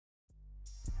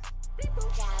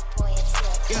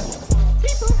Yo,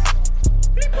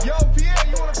 Pierre,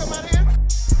 you wanna come out here?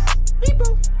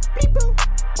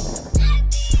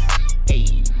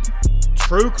 Hey.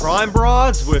 True Crime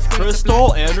Broads with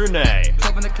Crystal and Renee.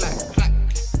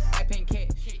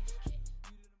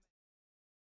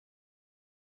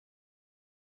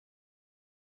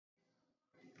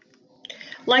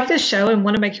 Like this show and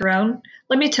want to make your own?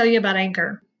 Let me tell you about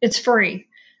Anchor. It's free.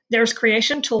 There's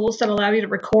creation tools that allow you to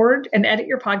record and edit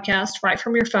your podcast right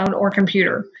from your phone or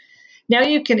computer. Now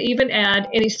you can even add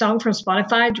any song from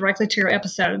Spotify directly to your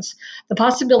episodes. The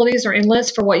possibilities are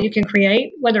endless for what you can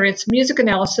create, whether it's music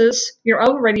analysis, your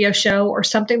own radio show, or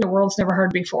something the world's never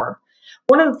heard before.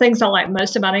 One of the things I like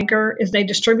most about Anchor is they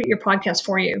distribute your podcast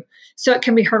for you, so it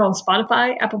can be heard on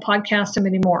Spotify, Apple Podcasts, and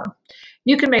many more.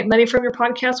 You can make money from your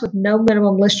podcast with no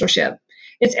minimum listenership.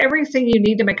 It's everything you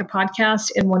need to make a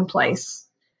podcast in one place.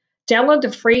 Download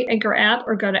the free Anchor app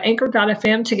or go to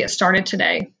anchor.fm to get started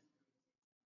today.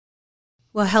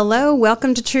 Well, hello.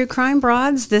 Welcome to True Crime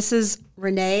Broads. This is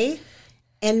Renee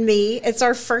and me. It's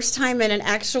our first time in an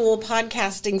actual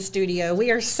podcasting studio.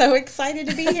 We are so excited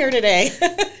to be here today.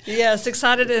 Yes,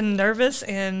 excited and nervous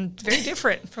and very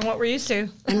different from what we're used to.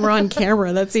 And we're on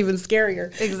camera. That's even scarier.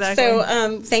 Exactly.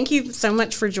 So thank you so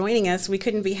much for joining us. We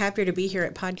couldn't be happier to be here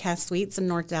at Podcast Suites in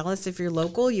North Dallas. If you're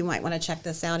local, you might want to check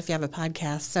this out if you have a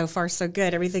podcast. So far, so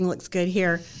good. Everything looks good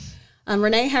here.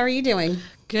 Renee, how are you doing?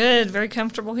 Good. Very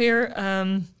comfortable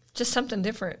here. Just something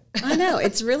different. I know.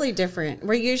 It's really different.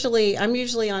 I'm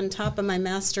usually on top of my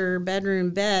master bedroom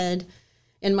bed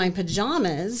in my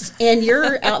pajamas, and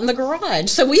you're out in the garage.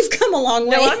 So we've come a long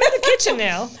way. No, I'm in the kitchen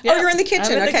now. Yeah. Oh, you're in the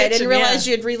kitchen. Okay. I didn't realize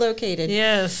yeah. you had relocated.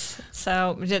 Yes.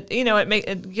 So,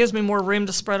 it gives me more room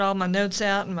to spread all my notes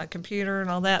out and my computer and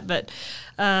all that. But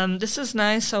this is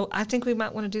nice. So I think we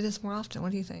might want to do this more often.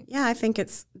 What do you think? Yeah, I think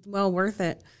it's well worth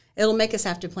it. It'll make us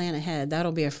have to plan ahead.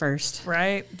 That'll be a first.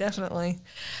 Right, definitely.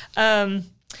 Well,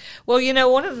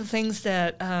 one of the things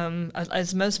that,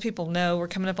 as most people know, we're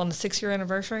coming up on the 6-year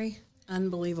anniversary.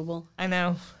 Unbelievable. I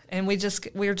know. And we're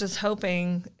just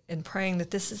hoping and praying that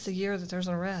this is the year that there's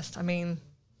an arrest. I mean,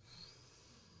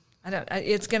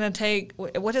 it's going to take,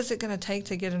 what is it going to take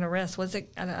to get an arrest? We're at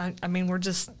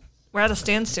a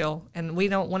standstill, and we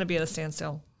don't want to be at a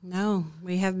standstill. No,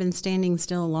 we have been standing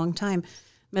still a long time.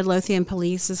 Midlothian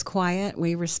Police is quiet.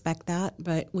 We respect that,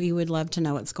 but we would love to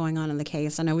know what's going on in the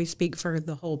case. I know we speak for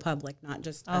the whole public, not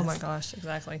just us. Oh, my gosh,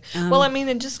 exactly.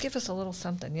 And just give us a little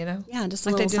something, Yeah, just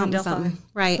like a little something.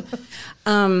 Right.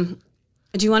 Do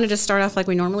you want to just start off like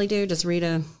we normally do, just read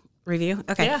a review?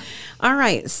 Okay. Yeah. All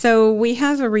right. So we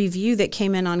have a review that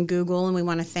came in on Google, and we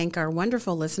want to thank our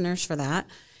wonderful listeners for that.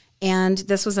 And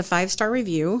this was a 5-star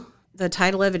review. The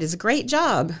title of it is Great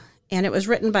Job. And it was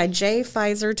written by J.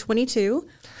 Pfizer 22.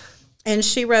 And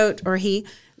she wrote, or he,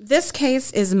 this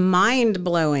case is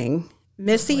mind-blowing.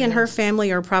 Missy and her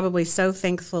family are probably so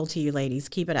thankful to you ladies.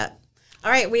 Keep it up.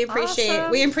 All right, we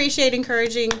appreciate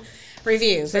encouraging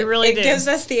reviews. We really do. It gives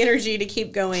us the energy to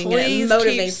keep going. Please and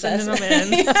motivates keep sending us.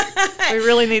 them in. We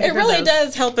really need to It really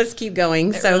does help us keep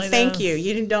going. So really thank does. you.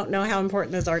 You don't know how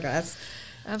important those are to us.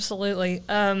 Absolutely.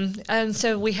 And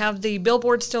so we have the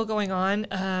billboard still going on.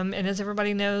 And as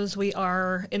everybody knows, we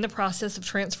are in the process of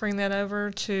transferring that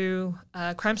over to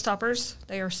Crime Stoppers.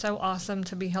 They are so awesome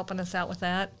to be helping us out with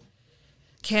that.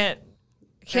 Can't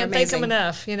thank them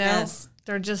enough, Yes.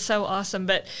 They're just so awesome.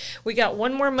 But we got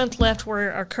one more month left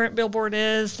where our current billboard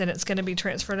is, and it's going to be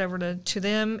transferred over to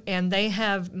them. And they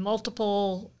have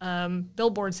multiple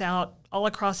billboards out all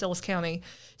across Ellis County.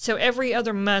 So every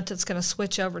other month, it's going to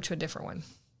switch over to a different one.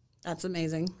 That's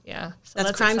amazing. Yeah. So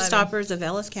that's Crime exciting. Stoppers of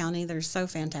Ellis County. They're so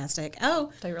fantastic.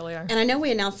 Oh, they really are. And I know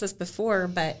we announced this before,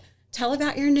 but tell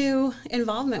about your new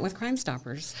involvement with Crime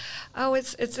Stoppers. Oh,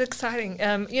 it's exciting.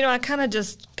 I kind of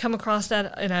just come across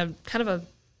that in a kind of a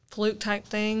fluke type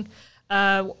thing,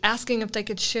 asking if they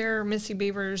could share Missy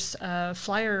Beaver's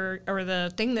flyer or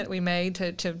the thing that we made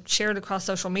to share it across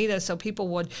social media so people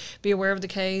would be aware of the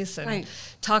case and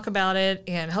talk about it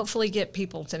and hopefully get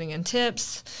people sending in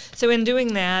tips. So in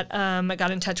doing that, I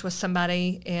got in touch with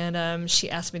somebody and she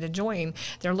asked me to join.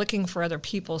 They're looking for other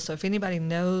people. So if anybody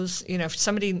knows, if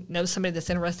somebody knows somebody that's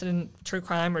interested in true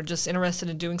crime or just interested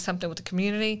in doing something with the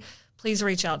community, please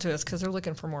reach out to us because they're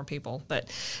looking for more people. But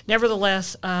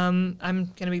nevertheless, I'm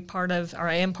going to be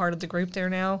I am part of the group there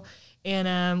now.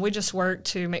 And we just work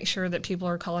to make sure that people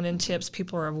are calling in tips.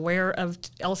 People are aware of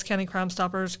Ellis County Crime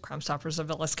Stoppers of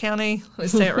Ellis County.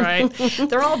 Let's say it right.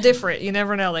 They're all different. You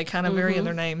never know. They kind of vary in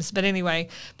their names. But anyway,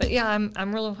 yeah,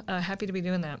 I'm real happy to be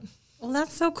doing that. Well,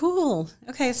 that's so cool.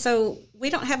 Okay, so we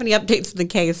don't have any updates in the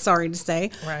case, sorry to say.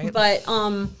 Right. But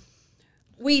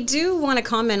We do want to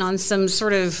comment on some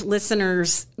sort of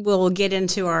listeners will get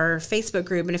into our Facebook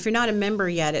group. And if you're not a member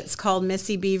yet, it's called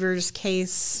Missy Beaver's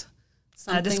Case.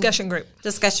 Discussion group.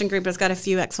 Discussion group. It's got a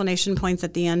few exclamation points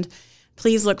at the end.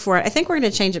 Please look for it. I think we're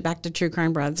going to change it back to True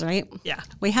Crime Broads, right? Yeah.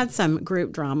 We had some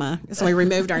group drama, so we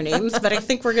removed our names, but I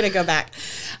think we're going to go back.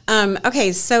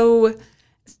 Okay, so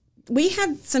we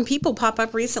had some people pop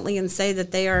up recently and say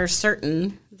that they are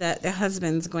certain that the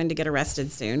husband's going to get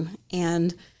arrested soon.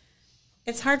 And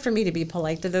it's hard for me to be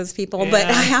polite to those people, but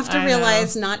I have to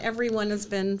realize not everyone has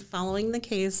been following the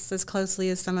case as closely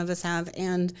as some of us have.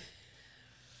 And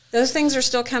those things are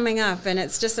still coming up, and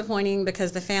it's disappointing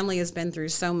because the family has been through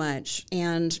so much.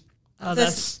 And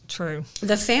that's true.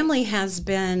 The family has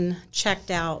been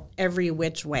checked out every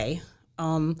which way.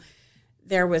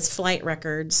 There was flight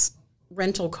records,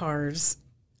 rental cars,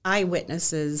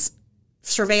 eyewitnesses,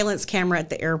 surveillance camera at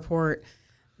the airport.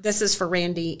 This is for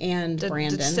Randy and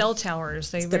Brandon. The cell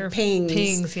towers. The pings.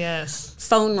 Pings, yes.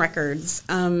 Phone records.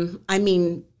 I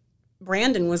mean,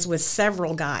 Brandon was with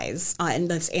several guys in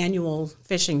this annual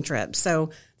fishing trip.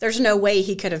 So there's no way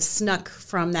he could have snuck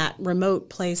from that remote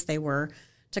place they were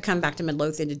to come back to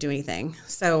Midlothian to do anything.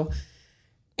 So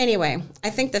anyway,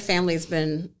 I think the family's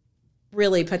been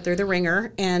really put through the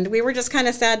ringer, and we were just kind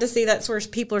of sad to see that's where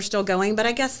people are still going, but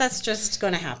I guess that's just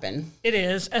going to happen. It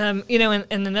is. And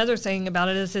another thing about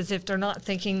it is if they're not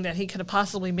thinking that he could have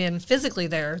possibly been physically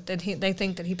there, that they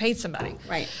think that he paid somebody.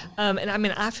 Right. And I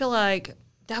mean, I feel like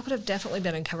that would have definitely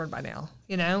been uncovered by now.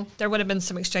 There would have been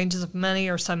some exchanges of money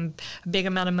or some big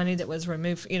amount of money that was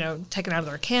removed, taken out of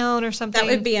their account or something.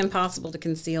 That would be impossible to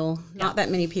conceal. Yeah. Not that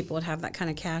many people would have that kind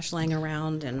of cash laying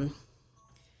around, and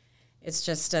it's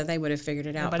just they would have figured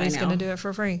it out by now. Nobody's going to do it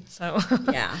for free. So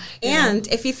yeah. And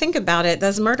if you think about it,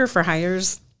 those murder for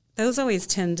hires, those always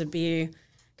tend to be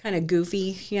kind of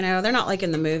goofy. They're not like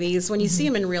in the movies. When you see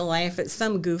them in real life, it's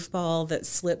some goofball that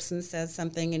slips and says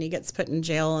something and he gets put in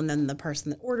jail, and then the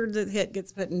person that ordered the hit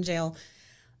gets put in jail.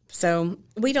 So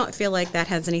we don't feel like that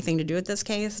has anything to do with this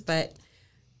case, but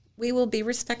we will be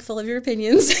respectful of your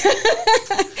opinions.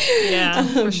 Yeah,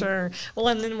 for sure. Well,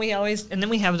 and then we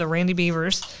have the Randy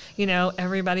Beavers.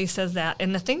 Everybody says that.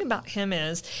 And the thing about him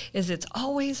is it's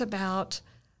always about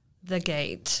the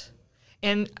gate.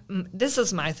 And this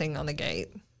is my thing on the gate.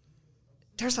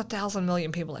 There's 1,000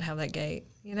 million people that have that gate.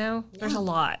 There's a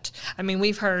lot. I mean,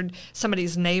 we've heard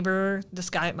somebody's neighbor, this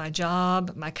guy at my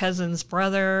job, my cousin's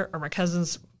brother, or my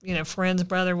cousin's, friend's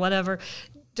brother, whatever.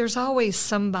 There's always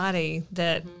somebody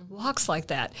that walks like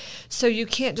that. So you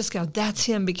can't just go, that's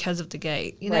him because of the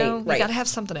gate. You got to have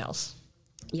something else.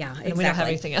 Yeah, exactly. And we don't have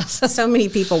anything else. So many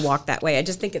people walk that way. I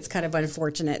just think it's kind of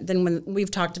unfortunate. Then when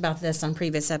we've talked about this on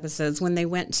previous episodes, when they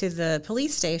went to the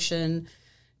police station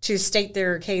to state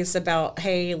their case about,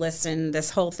 hey, listen,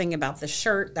 this whole thing about the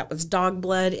shirt, that was dog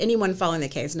blood. Anyone following the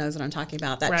case knows what I'm talking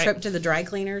about. That trip to the dry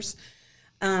cleaners.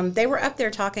 They were up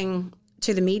there talking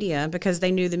to the media because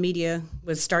they knew the media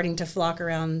was starting to flock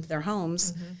around their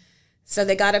homes. Mm-hmm. So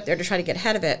they got up there to try to get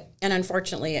ahead of it. And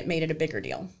unfortunately, it made it a bigger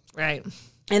deal. Right.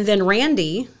 And then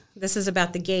Randy, this is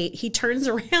about the gate, he turns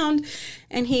around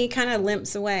and he kind of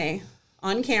limps away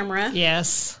on camera.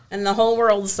 Yes. And the whole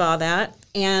world saw that.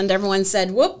 And everyone said,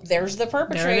 whoop, there's the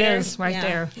perpetrator. There it is, right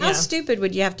there. How stupid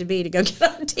would you have to be to go get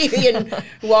on TV and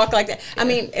walk like that? I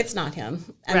mean, it's not him.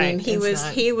 I mean,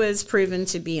 he was proven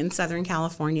to be in Southern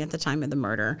California at the time of the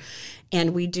murder.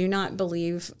 And we do not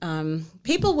believe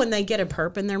people, when they get a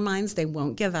perp in their minds, they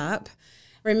won't give up.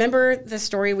 Remember the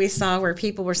story we saw where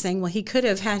people were saying, well, he could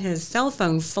have had his cell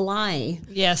phone fly.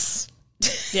 Yes.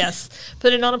 Yes.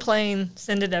 Put it on a plane,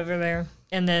 send it over there.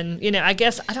 And then, I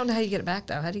guess, I don't know how you get it back,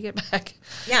 though. How do you get it back?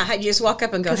 Yeah, you just walk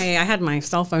up and go, hey, I had my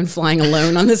cell phone flying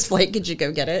alone on this flight. Could you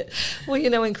go get it?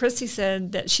 Well, and Christy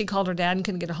said that she called her dad and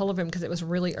couldn't get a hold of him because it was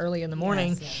really early in the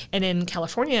morning. Yes. And in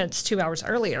California, it's 2 hours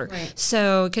earlier. Right.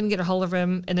 So couldn't get a hold of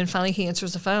him. And then finally he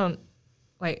answers the phone.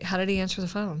 Wait, how did he answer the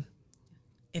phone?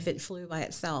 If it flew by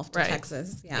itself to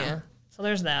Texas. Yeah. So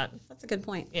there's that. That's a good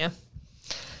point. Yeah.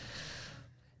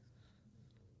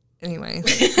 Anyway.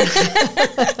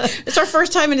 It's our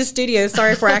first time in the studio.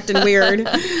 Sorry if we're acting weird.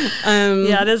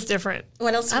 Yeah, it is different.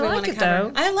 What else do we want to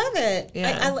cover? Though. I love it.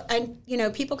 Yeah. I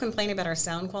people complain about our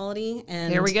sound quality.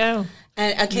 And here we go.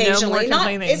 And occasionally,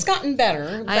 it's gotten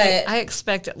better. But I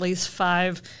expect at least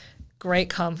 5 great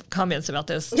comments about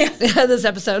this this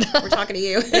episode. We're talking to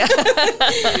you. Yeah.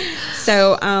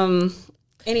 So,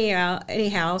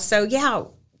 anyhow, so yeah.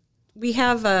 We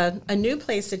have a new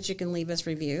place that you can leave us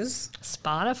reviews.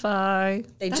 Spotify.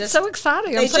 That's so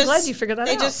exciting. I'm so glad you figured that out.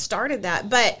 They just started that.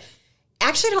 But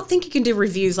Actually, I don't think you can do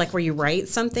reviews like where you write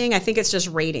something. I think it's just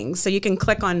ratings. So you can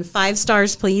click on 5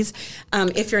 stars, please,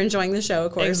 if you're enjoying the show,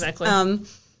 of course. Exactly.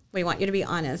 We want you to be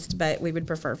honest, but we would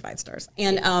prefer 5 stars.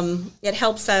 And it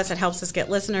helps us. It helps us get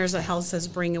listeners. It helps us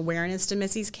bring awareness to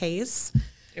Missy's case.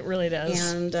 It really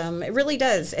does. And it really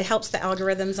does. It helps the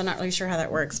algorithms. I'm not really sure how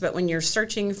that works. But when you're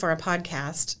searching for a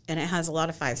podcast and it has a lot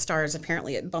of 5 stars,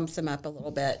 apparently it bumps them up a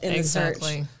little bit in the search.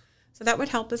 So that would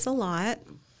help us a lot.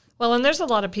 Well, and there's a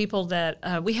lot of people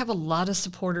that we have a lot of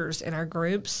supporters in our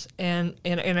groups and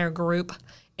in our group,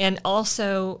 and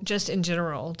also just in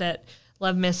general that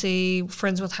love Missy,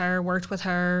 friends with her, worked with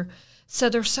her. So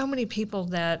there's so many people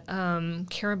that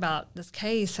care about this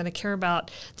case and care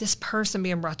about this person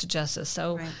being brought to justice.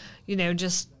 So,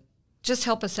 just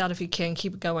help us out if you can.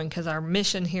 Keep it going, because our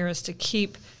mission here is to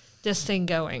keep this thing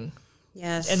going.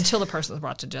 Yes. Until the person is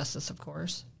brought to justice, of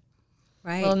course.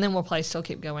 Right. Well, and then we'll still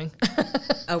keep going.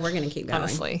 Oh, we're going to keep going.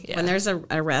 Honestly, yeah. When there's an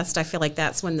arrest, I feel like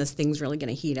that's when this thing's really going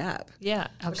to heat up. Yeah,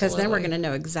 absolutely. Because then we're going to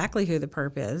know exactly who the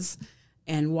perp is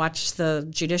and watch the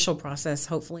judicial process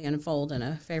hopefully unfold in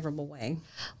a favorable way.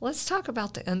 Let's talk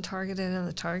about the untargeted and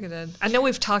the targeted. I know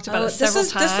we've talked about it several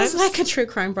times. This is like a True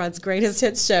Crime Broad's greatest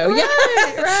hits show.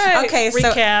 Right, right. Okay,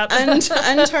 recap. So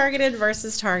untargeted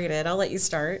versus targeted. I'll let you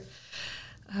start.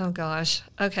 Oh, gosh.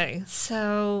 Okay,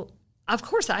 so of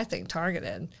course I think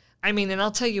targeted. I mean, and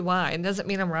I'll tell you why. It doesn't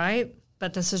mean I'm right,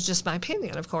 but this is just my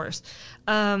opinion, of course.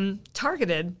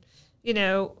 Targeted,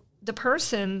 the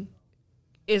person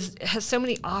has so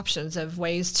many options of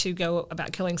ways to go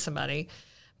about killing somebody,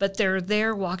 but they're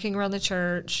there walking around the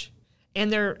church,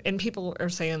 and people are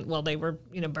saying, well, they were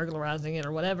burglarizing it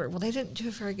or whatever. Well, they didn't do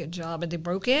a very good job, and they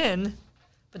broke in,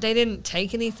 but they didn't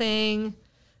take anything.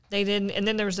 They didn't, and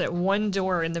then there was that one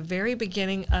door in the very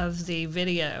beginning of the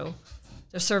video,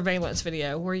 the surveillance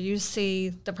video, where you see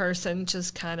the person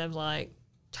just kind of like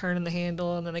turning the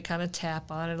handle, and then they kind of tap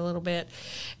on it a little bit.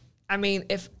 I'm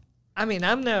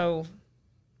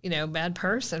no bad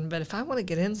person, but if I want to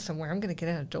get in somewhere, I'm going to get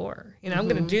in a door. I'm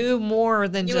going to do more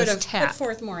than you just would have tap. put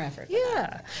forth more effort.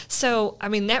 Yeah. So,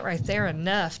 that right there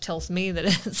enough tells me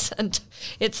that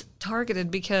it's targeted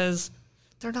because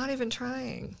they're not even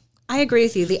trying. I agree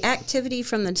with you. The activity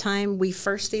from the time we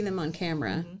first see them on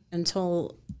camera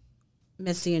until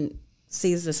Missy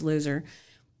sees this loser,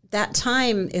 that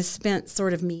time is spent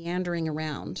sort of meandering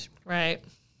around. Right.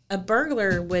 A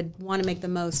burglar would want to make the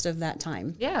most of that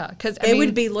time. Yeah, because they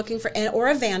would be looking for, or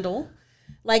a vandal.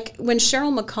 Like when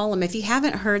Cheryl McCollum, if you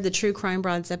haven't heard the True Crime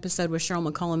Broads episode with Cheryl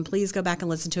McCollum, please go back and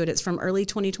listen to it. It's from early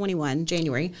 2021,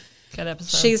 January. Good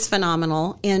episode. She's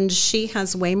phenomenal, and she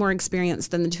has way more experience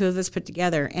than the two of us put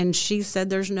together. And she said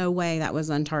there's no way that was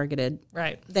untargeted.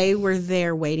 Right. They were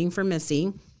there waiting for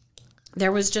Missy.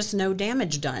 There was just no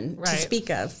damage done to speak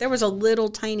of. There was a little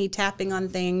tiny tapping on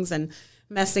things and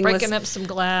breaking up some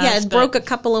glass. Yeah, it broke a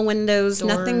couple of windows,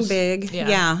 doors, nothing big.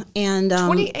 Yeah. And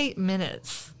 28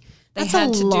 minutes. They that's had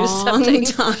a to long do something.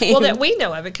 Time. Well, that we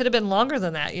know of. It could have been longer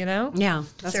than that, Yeah,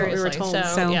 that's Seriously. what we were told.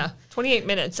 So, 28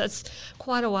 minutes. That's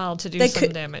quite a while to do some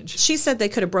damage. She said they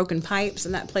could have broken pipes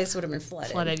and that place would have been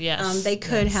flooded. Flooded, yes. They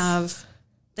could have.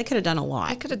 They could have done a lot.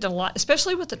 They could have done a lot,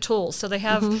 especially with the tools. So they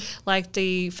have like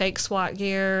the fake SWAT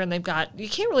gear, and they've got, you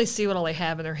can't really see what all they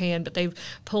have in their hand, but they're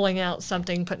pulling out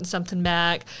something, putting something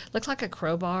back. Looks like a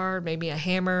crowbar, maybe a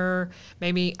hammer,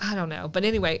 maybe, I don't know. But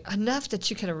anyway, enough that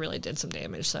you could have really did some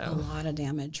damage. So a lot of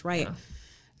damage, right. Yeah.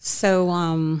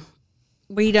 So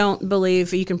we don't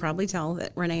believe, you can probably tell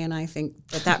that Renee and I think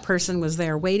that person was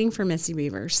there waiting for Missy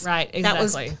Beavers. Right, exactly. That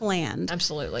was planned.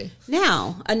 Absolutely.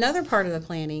 Now, another part of the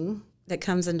planning that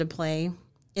comes into play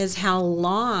is how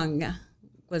long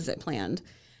was it planned?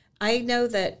 I know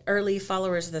that early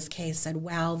followers of this case said,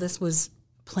 wow, this was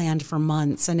planned for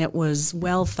months and it was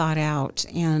well thought out.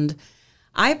 And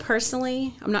I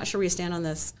personally, I'm not sure where you stand on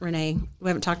this, Renee. We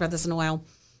haven't talked about this in a while.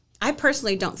 I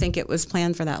personally don't think it was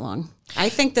planned for that long. I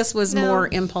think this was more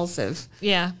impulsive.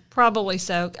 Yeah, probably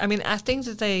so. I think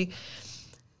that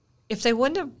if they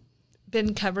wouldn't have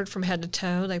been covered from head to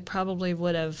toe, they probably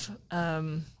would have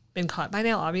been caught by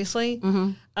now, obviously.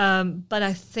 But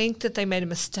I think that they made a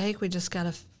mistake. We just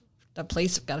the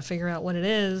police have got to figure out what it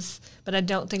is. But I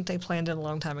don't think they planned it a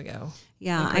long time ago.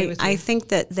 Yeah, I think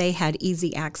that they had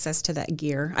easy access to that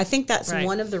gear. I think that's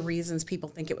one of the reasons people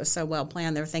think it was so well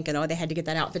planned. They're thinking, they had to get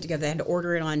that outfit together. They had to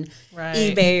order it on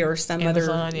eBay or some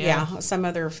Amazon, some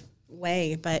other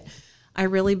way. But I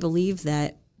really believe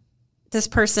that this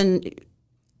person,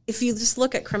 if you just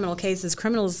look at criminal cases,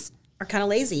 criminals are kind of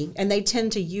lazy, and they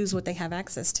tend to use what they have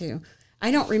access to. I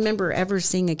don't remember ever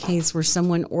seeing a case where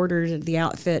someone ordered the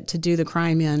outfit to do the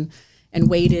crime in, and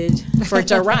waited for it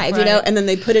to arrive, you know, Right. and then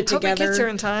they put it Hope it together. gets here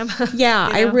in time. Yeah,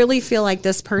 You I know? really feel like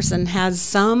this person has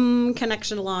some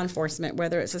connection to law enforcement,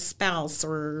 whether it's a spouse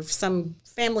or some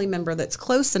family member that's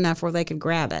close enough where they could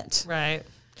grab it. Right.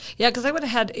 Yeah, because I would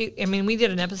have had, I mean, we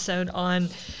did an episode on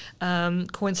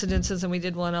coincidences, and we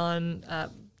did one on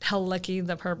how lucky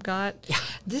the perp got. Yeah.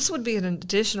 This would be an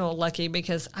additional lucky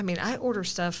because, I mean, I order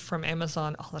stuff from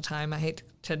Amazon all the time. I hate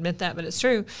to admit that, but it's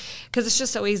true because it's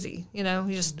just so easy. You know,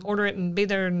 you just order it and be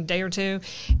there in a day or two,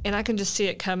 and I can just see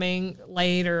it coming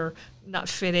late or not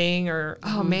fitting or,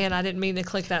 oh, man, I didn't mean to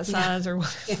click that size or,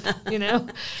 you know.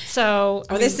 So,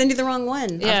 Or they send you the wrong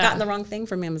one. Yeah. I've gotten the wrong thing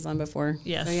from Amazon before.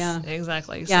 yes, So, yeah.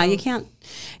 exactly. Yeah, So- you can't.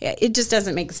 It just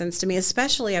doesn't make sense to me.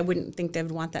 Especially, I wouldn't think they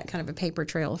would want that kind of a paper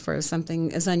trail for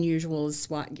something as unusual as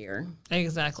SWAT gear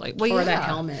Exactly. Well, or that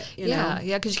helmet. You know?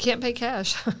 Yeah, because you can't pay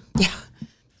cash. Yeah.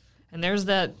 And there's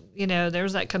that, you know,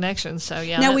 there's that connection. So,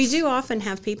 yeah. Now we that's- do often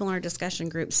have people in our discussion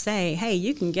groups say, "Hey,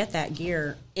 you can get that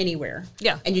gear anywhere.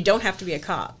 Yeah. and you don't have to be a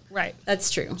cop." Right. That's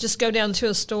true. Just go down to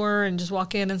a store and just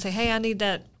walk in and say, hey, I need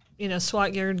that, you know,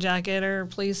 SWAT gear jacket or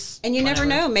police. And you never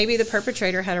whatever. know. Maybe the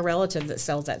perpetrator had a relative that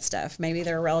sells that stuff. Maybe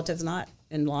their relative's not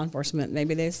in law enforcement.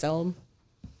 Maybe they sell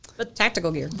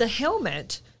tactical gear. The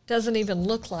helmet doesn't even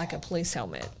look like a police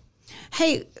helmet.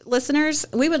 Hey, listeners,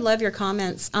 we would love your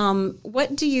comments.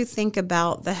 What do you think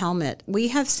about the helmet? We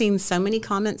have seen so many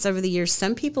comments over the years.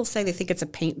 Some people say they think it's a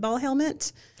paintball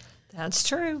helmet. That's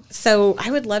true. So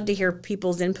I would love to hear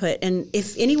people's input. And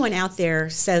if anyone out there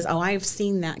says, oh, I've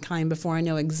seen that kind before, I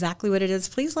know exactly what it is,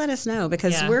 please let us know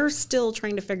because Yeah. we're still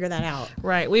trying to figure that out.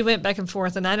 Right. We went back and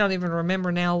forth, and I don't even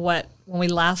remember now when we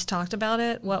last talked about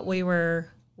it, what we were,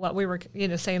 you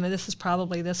know, saying that this is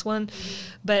probably this one.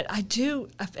 But I do,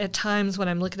 at times when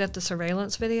I'm looking at the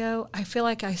surveillance video, I feel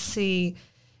like I see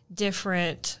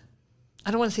different,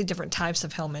 I don't want to say different types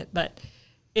of helmet, but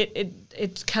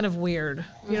it's kind of weird.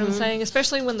 You know what I'm saying?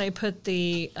 Especially when they put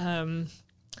the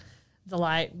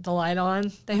light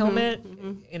on the helmet.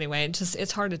 Anyway,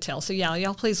 it's hard to tell. So yeah,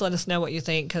 y'all please let us know what you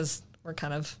think because we're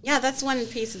kind of Yeah, that's one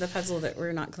piece of the puzzle that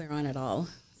we're not clear on at all.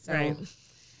 So, Right.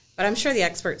 But I'm sure the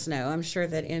experts know. I'm sure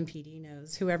that MPD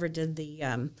knows. Whoever did the,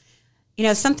 you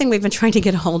know, something we've been trying to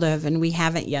get a hold of, and we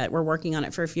haven't yet. We're working on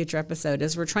it for a future episode.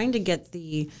 Is we're trying to get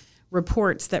the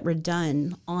reports that were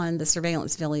done on the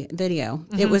surveillance video.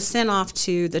 It was sent off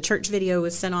to the church video.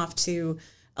 Was sent off to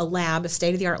a lab, a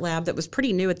state-of-the-art lab that was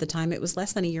pretty new at the time. It was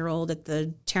less than a year old at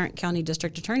the Tarrant County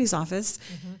District Attorney's Office.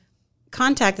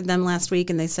 Contacted them last week,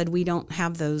 and they said, we don't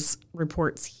have those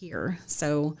reports here.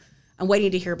 So I'm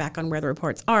waiting to hear back on where the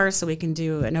reports are so we can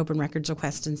do an open records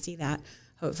request and see that,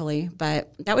 hopefully.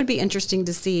 But that would be interesting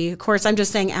to see. Of course, I'm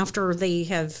just saying after they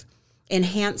have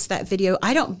enhanced that video,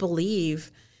 I don't believe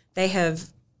they have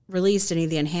released any of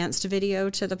the enhanced video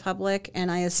to the public, and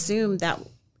I assume that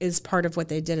is part of what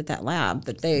they did at that lab,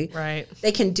 that they Right.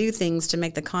 they can do things to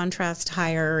make the contrast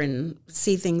higher and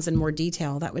see things in more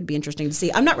detail. That would be interesting to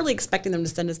see. I'm not really expecting them to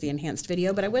send us the enhanced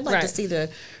video, but I would like to Right. see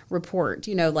the report.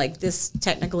 You know, like this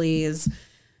technically is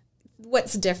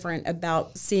what's different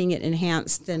about seeing it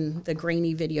enhanced than the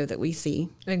grainy video that we see.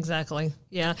 Exactly.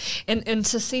 Yeah. And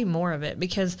to see more of it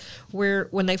because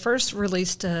when they first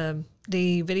released the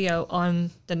video on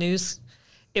the news,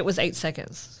 it was 8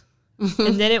 seconds.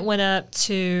 And then it went up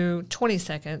to 20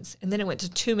 seconds. And then it went to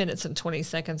 2 minutes and 20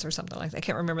 seconds or something like that. I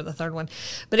can't remember the third one.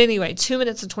 But anyway, 2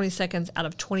 minutes and 20 seconds out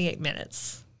of 28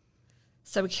 minutes.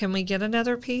 So can we get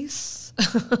another piece?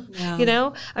 Yeah. You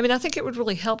know? I mean, I think it would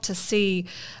really help to see,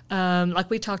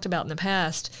 like we talked about in the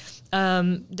past,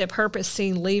 the purpose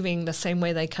seen leaving the same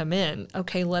way they come in.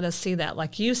 Okay, let us see that.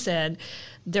 Like you said,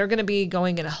 they're going to be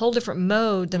going in a whole different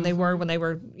mode than they were when they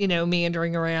were, you know,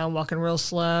 meandering around, walking real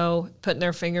slow, putting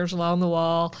their fingers along the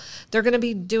wall. They're going to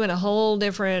be doing a whole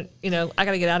different, you know, I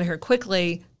got to get out of here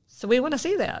quickly. So we want to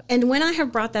see that. And when I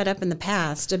have brought that up in the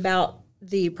past about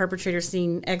the perpetrator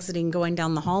seen exiting, going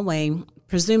down the hallway,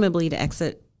 presumably to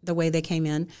exit the way they came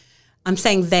in, I'm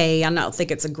saying they. I don't think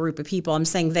it's a group of people. I'm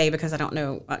saying they because I don't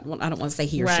know. I don't want to say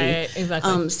he or Right, she.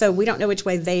 exactly. So we don't know which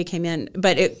way they came in,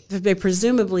 but they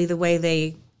presumably the way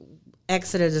they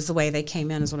exited is the way they came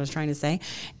in. Is what I was trying to say,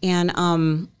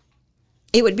 and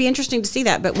it would be interesting to see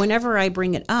that. But whenever I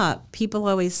bring it up, people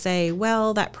always say,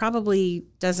 "Well, that probably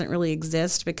doesn't really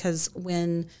exist because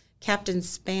when Captain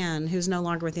Spann, who's no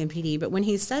longer with MPD, but when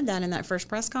he said that in that first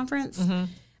press conference."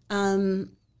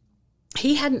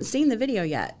 He hadn't seen the video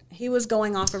yet. He was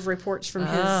going off of reports from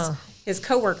his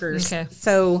coworkers. Okay.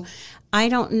 So I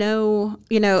don't know.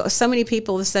 You know, so many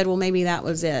people have said, well, maybe that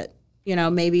was it. You know,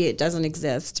 maybe it doesn't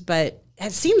exist. But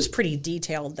it seems pretty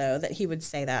detailed, though, that he would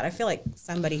say that. I feel like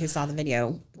somebody who saw the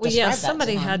video. Well, yeah, described that to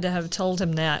somebody him. had to have told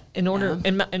him that in order,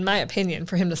 in my opinion,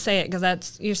 for him to say it,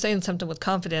 because you're saying something with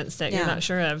confidence that you're not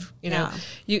sure of. You know,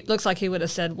 it looks like he would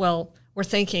have said, "Well, we're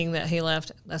thinking that he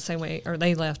left the same way, or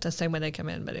they left the same way they come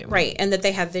in." But anyway. Right, and that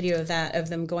they have video of that, of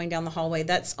them going down the hallway.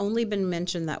 That's only been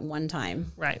mentioned that one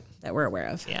time. Right. That we're aware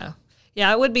of. Yeah.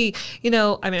 Yeah, it would be,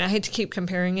 I mean, I hate to keep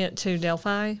comparing it to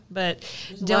Delphi, but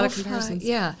lot of comparisons.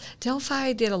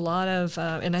 Delphi did a lot of,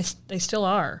 and they still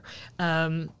are,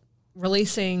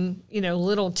 releasing,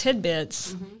 little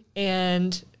tidbits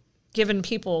and giving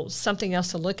people something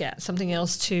else to look at, something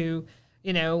else to,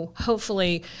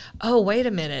 hopefully, oh, wait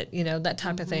a minute, that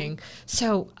type of thing.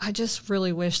 So I just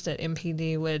really wish that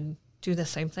MPD would do the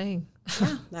same thing.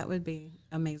 Yeah, that would be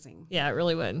amazing. Yeah, it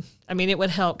really would. I mean, it would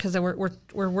help because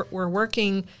we're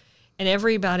working, and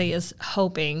everybody is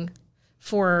hoping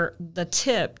for the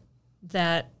tip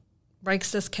that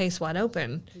breaks this case wide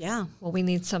open. Yeah. Well, we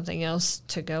need something else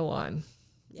to go on.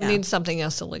 Yeah. We need something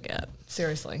else to look at.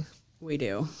 Seriously. We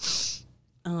do.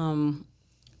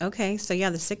 Okay, so yeah,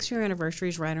 the 6-year anniversary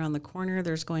is right around the corner.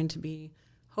 There's going to be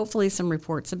hopefully some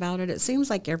reports about it. It seems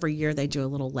like every year they do a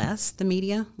little less, the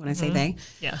media, when I say they.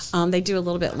 Yes. They do a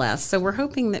little bit less. So we're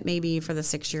hoping that maybe for the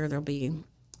 6th year there'll be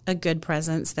a good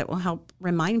presence that will help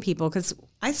remind people, because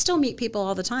I still meet people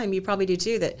all the time, you probably do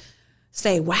too, that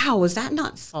say, wow, was that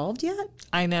not solved yet?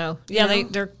 I know. Yeah,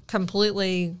 they're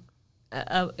completely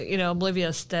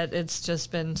oblivious that it's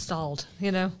just been stalled,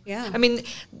 Yeah. I mean,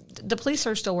 the police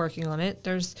are still working on it.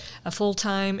 There's a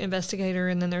full-time investigator,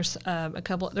 and then there's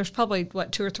there's probably,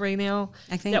 2 or 3 now,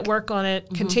 I think, that work on it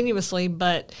continuously.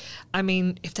 But, I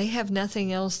mean, if they have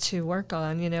nothing else to work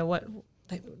on,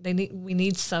 we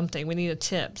need something. We need a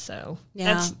tip. So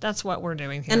that's what we're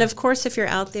doing here. And, of course, if you're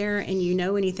out there and you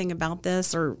know anything about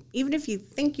this, or even if you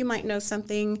think you might know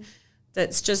something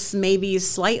that's just maybe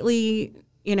slightly,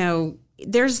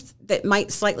 that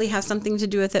might slightly have something to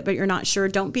do with it, but you're not sure,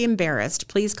 don't be embarrassed.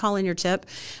 Please call in your tip.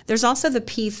 There's also the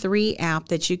P3 app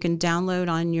that you can download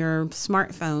on your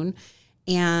smartphone,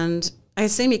 and I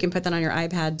assume you can put that on your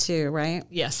iPad too, right?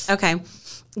 Yes. Okay.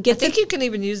 I think you can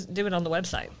even do it on the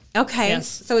website. Okay. Yes.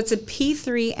 So it's a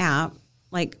P3 app,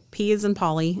 like P is in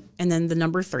Polly, and then the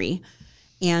number 3.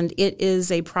 And it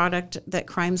is a product that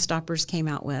Crime Stoppers came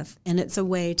out with, and it's a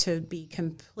way to be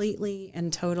completely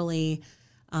and totally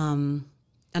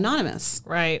anonymous.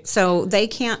 Right. So they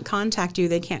can't contact you.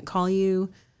 They can't call you,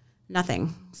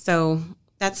 nothing. So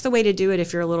that's the way to do it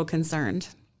if you're a little concerned.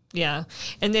 Yeah.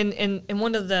 And then, and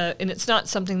one of and it's not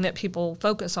something that people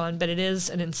focus on, but it is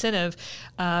an incentive.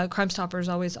 Crime Stoppers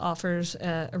always offers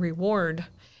a reward,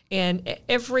 and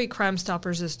every Crime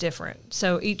Stoppers is different.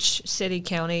 So each city,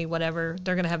 county, whatever,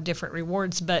 they're going to have different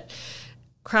rewards, but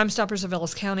Crime Stoppers of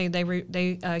Ellis County, they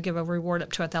give a reward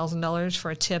up to $1,000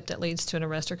 for a tip that leads to an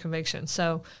arrest or conviction.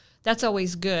 So that's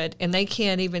always good, and they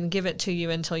can't even give it to you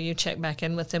until you check back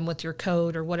in with them with your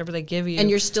code or whatever they give you. And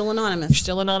you're still anonymous. You're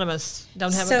still anonymous.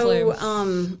 Don't have a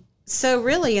clue. So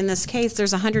really, in this case,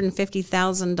 there's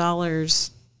 $150,000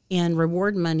 in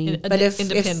reward money, but if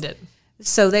independent,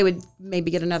 so they would maybe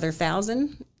get another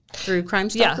 $1,000. Through Crime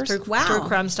Stoppers? Yeah, through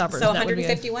Crime Stoppers. So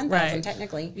 151,000 right.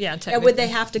 technically. Yeah, technically. And would they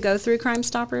have to go through Crime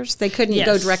Stoppers? They couldn't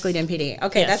go directly to MPD.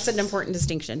 Okay, Yes. that's an important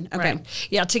distinction. Okay. Right.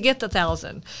 Yeah, to get the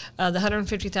 1,000, the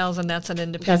 150,000, that's an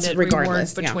independent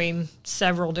reward between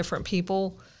several different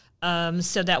people.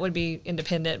 So that would be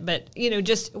independent. But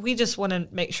we just want to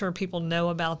make sure people know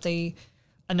about the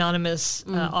anonymous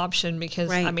option,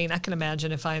 because I mean, I can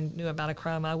imagine if I knew about a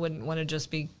crime, I wouldn't want to just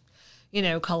be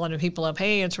calling people up,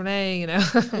 hey, it's Renee,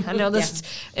 I know this,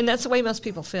 and that's the way most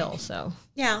people feel, so.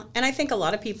 Yeah, and I think a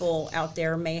lot of people out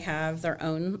there may have their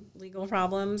own legal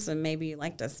problems and maybe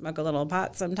like to smoke a little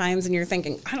pot sometimes, and you're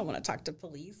thinking, I don't want to talk to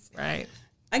police. Right.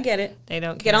 I get it. They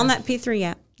don't Get care. on that P3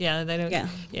 app. Yeah, they don't. Yeah.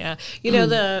 Yeah.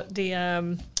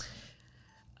 The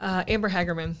Amber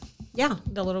Hagerman. Yeah.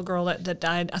 The little girl that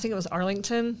died, I think it was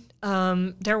Arlington.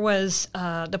 There was,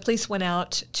 the police went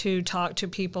out to talk to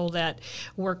people that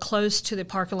were close to the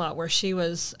parking lot where she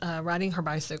was riding her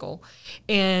bicycle.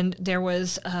 And there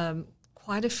was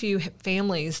quite a few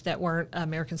families that weren't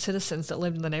American citizens that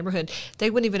lived in the neighborhood. They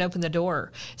wouldn't even open the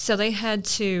door. So they had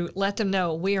to let them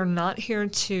know, we are not here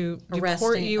to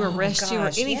deport you, arrest you, or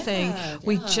anything. Yeah,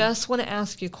 we just want to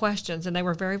ask you questions. And they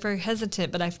were very, very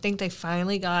hesitant, but I think they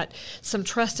finally got some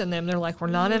trust in them. They're like, we're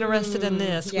not interested in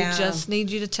this. Yeah. We just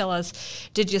need you to tell us,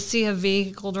 did you see a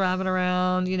vehicle driving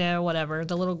around, whatever,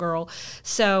 the little girl.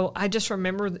 So I just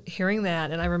remember hearing that,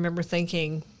 and I remember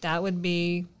thinking that would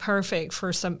be perfect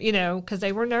for some, because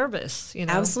they were nervous,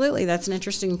 Absolutely. That's an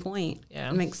interesting point. Yeah.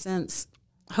 It makes sense.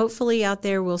 hopefully out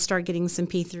there we'll start getting some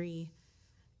P3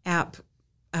 app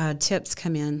tips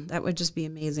come in. That would just be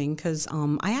amazing because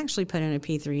I actually put in a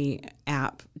P3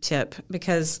 app tip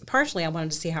because partially I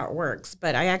wanted to see how it works,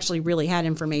 but I actually really had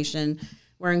information.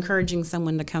 We're encouraging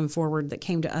someone to come forward that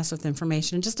came to us with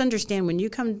information. And just understand when you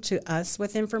come to us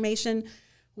with information,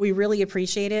 we really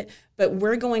appreciate it, but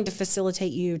we're going to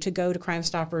facilitate you to go to Crime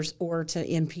Stoppers or to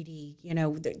MPD. You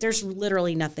know, there's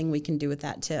literally nothing we can do with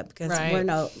that tip because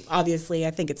we're obviously,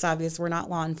 I think it's obvious we're not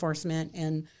law enforcement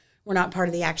and we're not part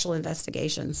of the actual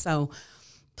investigation. So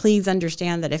please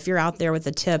understand that if you're out there with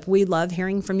a tip, we love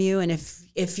hearing from you. And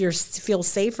if you feel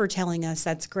safer telling us,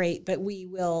 that's great. But we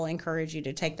will encourage you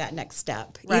to take that next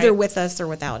step, either with us or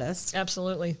without us.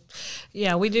 Absolutely.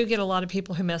 Yeah, we do get a lot of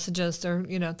people who message us their,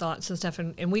 thoughts and stuff.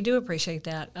 And we do appreciate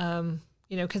that,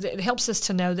 because it helps us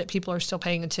to know that people are still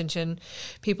paying attention.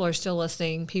 People are still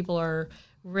listening. People are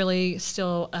really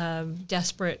still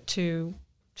desperate to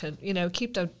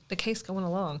keep the case going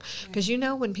along. Because,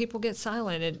 when people get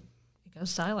silent, it goes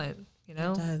silent, It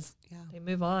does, yeah. They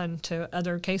move on to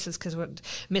other cases because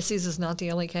Missy's is not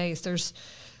the only case. There's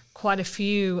quite a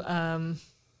few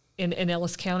in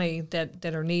Ellis County that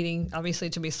are needing, obviously,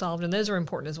 to be solved, and those are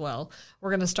important as well.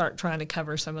 We're going to start trying to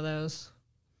cover some of those.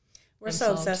 We're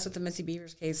so obsessed with the Missy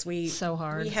Beavers case. So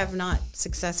hard. We have not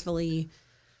successfully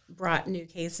brought new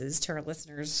cases to our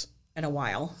listeners in a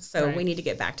while, so we need to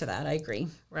get back to that. I agree.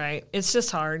 Right. It's just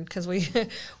hard because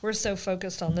we're so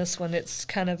focused on this one. It's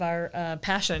kind of our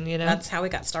passion, That's how we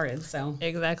got started. So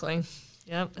exactly.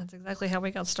 Yep, that's exactly how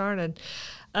we got started.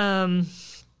 And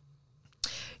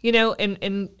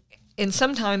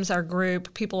sometimes our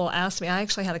group, people will ask me. I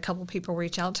actually had a couple people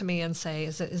reach out to me and say,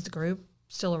 "Is the group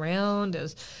still around?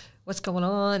 What's going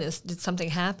on? Did something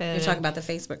happen?" You're talking about the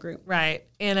Facebook group. Right.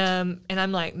 And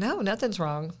I'm like, no, nothing's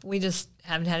wrong. We just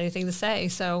haven't had anything to say.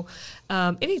 So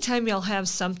anytime y'all have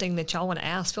something that y'all want to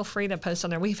ask, feel free to post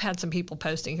on there. We've had some people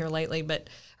posting here lately, but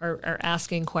are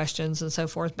asking questions and so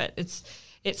forth, but it's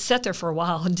sat there for a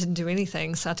while and didn't do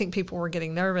anything. So I think people were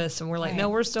getting nervous and we're like, no,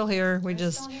 we're still here. We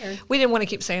didn't want to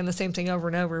keep saying the same thing over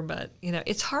and over, but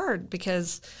it's hard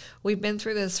because we've been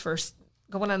through this for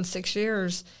going on 6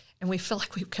 years. And we feel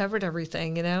like we've covered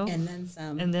everything, And then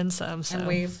some. And then some. So. And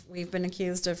we've been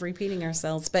accused of repeating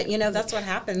ourselves. But, that's what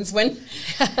happens when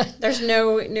there's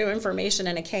no new information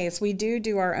in a case. We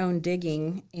do our own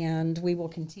digging, and we will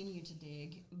continue to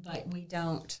dig, but we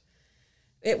don't.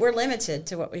 We're limited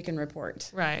to what we can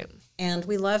report. Right. And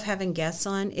we love having guests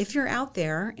on. If you're out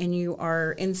there and you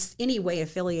are in any way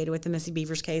affiliated with the Missy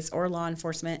Beavers case or law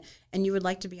enforcement, and you would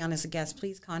like to be on as a guest,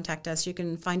 please contact us. You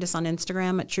can find us on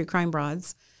Instagram at True Crime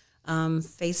Broads.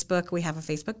 Facebook, we have a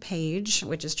Facebook page,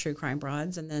 which is True Crime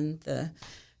Broads, and then the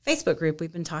Facebook group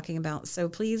we've been talking about. So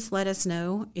please let us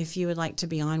know if you would like to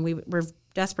be on. We're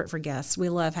desperate for guests. We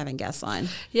love having guests on.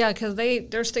 Yeah, because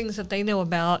there's things that they know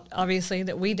about, obviously,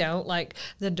 that we don't, like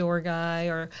the door guy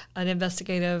or an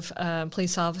investigative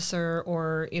police officer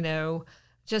or,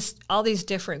 just all these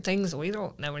different things. We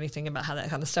don't know anything about how that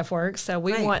kind of stuff works. So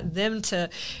we want them to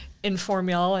inform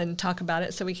y'all and talk about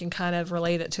it so we can kind of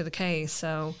relate it to the case.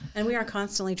 So, and we are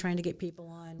constantly trying to get people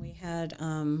on. We had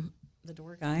the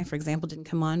door guy, for example, didn't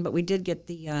come on, but we did get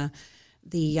the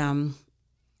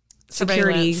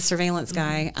security surveillance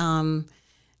guy.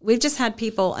 We've just had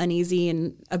people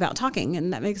uneasy about talking,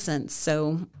 and that makes sense.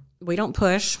 So we don't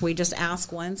push. We just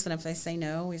ask once, and if they say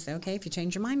no, we say, okay, if you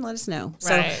change your mind, let us know.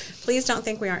 Right. So please don't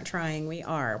think we aren't trying. We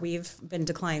are. We've been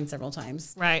declined several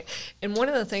times. Right. And one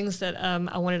of the things that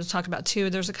I wanted to talk about,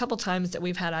 too, there's a couple times that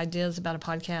we've had ideas about a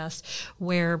podcast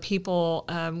where people,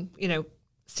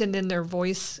 send in their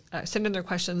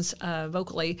questions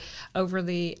vocally over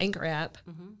the Anchor app.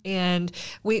 Mm-hmm. And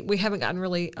we haven't gotten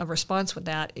really a response with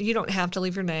that. You don't have to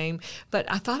leave your name, but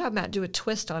I thought I might do a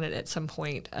twist on it at some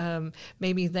point.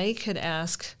 Maybe we could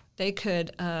ask the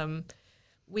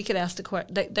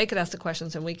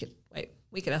questions and we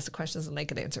could ask the questions and they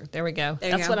could answer. There we go.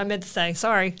 That's what I meant to say.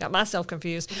 Sorry, got myself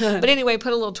confused. But anyway,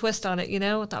 put a little twist on it,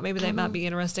 I thought maybe that might be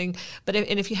interesting. But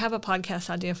if you have a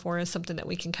podcast idea for us, something that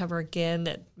we can cover again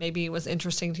that maybe was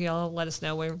interesting to y'all, let us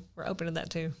know. We're open to that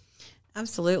too.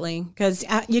 Absolutely. Because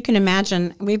you can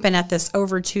imagine, we've been at this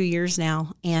over 2 years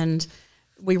now, and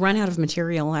we run out of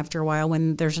material after a while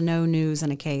when there's no news in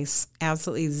a case.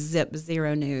 Absolutely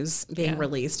zero news being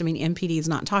released. I mean, MPD is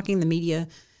not talking. The media,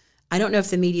 I don't know if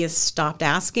the media stopped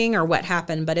asking or what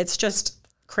happened, but it's just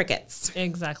crickets.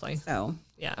 Exactly. So,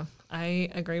 yeah, I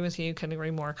agree with you. Couldn't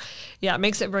agree more. Yeah, it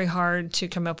makes it very hard to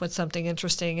come up with something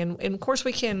interesting. And of course,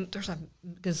 there's a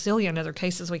gazillion other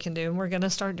cases we can do, and we're going to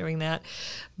start doing that.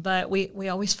 But we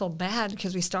always feel bad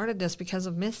because we started this because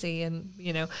of Missy, and,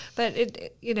 but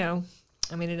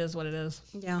I mean, it is what it is.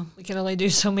 Yeah. We can only do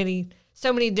so many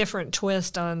different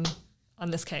twists on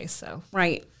this case. So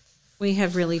Right. We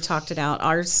have really talked it out.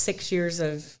 Our 6 years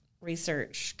of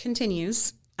research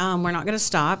continues. We're not going to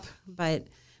stop, but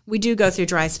we do go through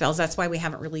dry spells. That's why we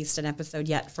haven't released an episode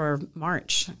yet for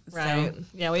March. Right. So,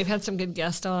 Yeah, we've had some good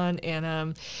guests on,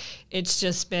 and it's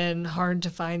just been hard to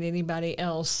find anybody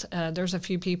else. There's a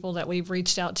few people that we've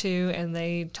reached out to, and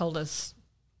they told us,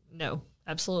 no,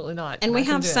 absolutely not. and we Not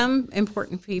gonna have do it. some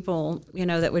important people,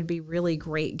 that would be really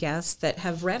great guests that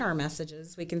have read our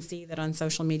messages. We can see that on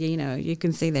social media, you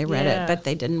can see they read Yeah. it, but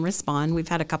they didn't respond. We've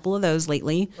had a couple of those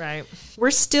lately. Right.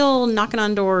 We're still knocking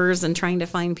on doors and trying to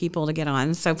find people to get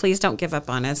on. So please don't give up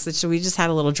on us. We just had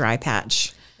a little dry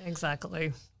patch.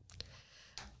 Exactly.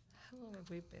 How long have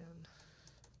we been?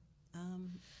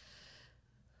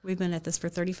 We've been at this for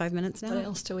 35 minutes now. What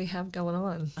else do we have going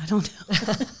on? I don't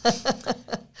know.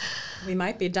 We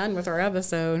might be done with our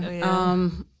episode. Oh, yeah.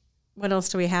 What else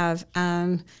do we have?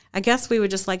 I guess we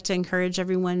would just like to encourage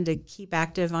everyone to keep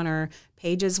active on our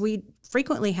pages. We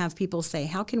frequently have people say,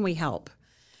 how can we help?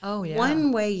 Oh, yeah.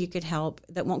 One way you could help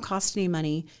that won't cost any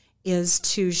money is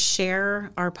to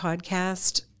share our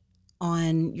podcast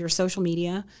on your social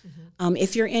media.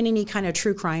 If you're in any kind of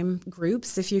true crime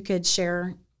groups, if you could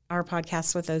share our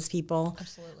podcast with those people.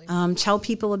 Absolutely. Tell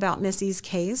people about Missy's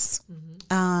case,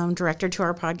 direct her to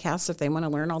our podcast if they want to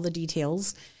learn all the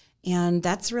details. And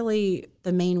that's really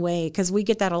the main way, because we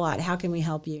get that a lot. How can we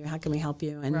help you? How can we help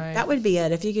you? And Right. that would be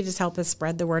it. If you could just help us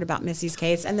spread the word about Missy's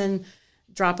case and then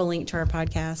drop a link to our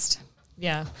podcast.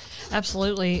 Yeah,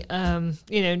 absolutely.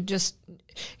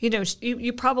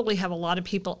 You probably have a lot of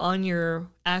people on your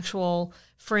actual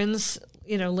friends,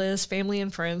 list, family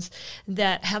and friends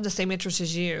that have the same interests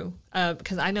as you.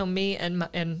 Because I know me and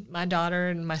my daughter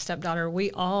and my stepdaughter,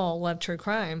 we all love true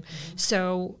crime.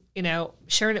 So,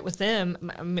 sharing it with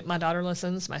them, my daughter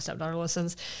listens, my stepdaughter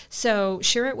listens. So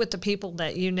share it with the people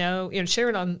that share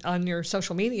it on your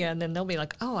social media, and then they'll be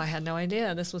like, oh, I had no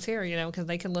idea this was here, because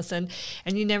they can listen.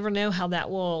 And you never know how that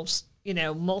will,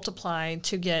 multiply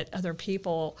to get other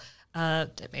people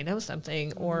that may know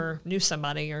something or knew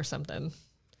somebody or something.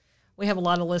 We have a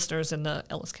lot of listeners in the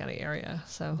Ellis County area.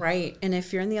 So Right. And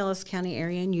if you're in the Ellis County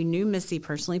area and you knew Missy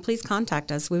personally, please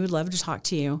contact us. We would love to talk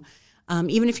to you.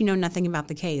 Even if you know nothing about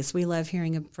the case, we love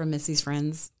hearing from Missy's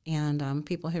friends and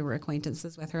people who were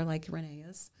acquaintances with her, like Renee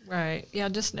is. Right. Yeah,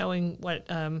 just knowing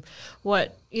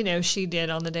what she did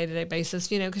on the day-to-day basis,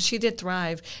 because she did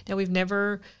thrive. Now, we've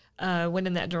never went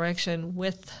in that direction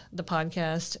with the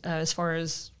podcast as far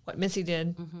as what Missy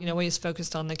did. We just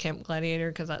focused on the Camp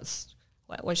Gladiator because that's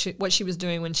what she was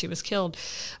doing when she was killed.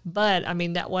 But I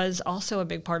mean, that was also a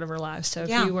big part of her life. So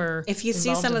if you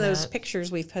see some of those that,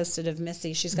 pictures we've posted of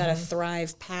Missy, she's got a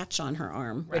Thrive patch on her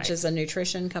arm, Right. which is a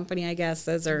nutrition company, I guess.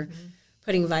 Those are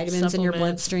putting vitamins in your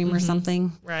Supplements. bloodstream or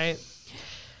something. right.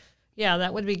 Yeah,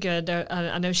 that would be good.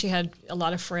 I know she had a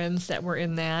lot of friends that were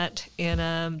in that,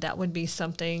 and that would be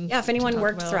something. Yeah, if to anyone talk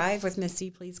worked about. Thrive with Missy,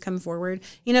 please come forward.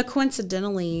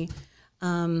 Coincidentally,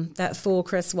 that fool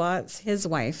Chris Watts, his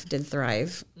wife did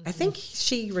Thrive. I think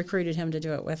she recruited him to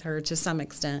do it with her to some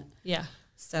extent. Yeah.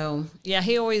 So Yeah,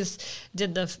 he always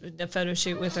did the photo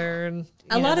shoot with her. And,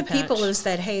 a lot the of people patch. have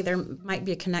said, hey, there might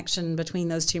be a connection between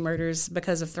those two murders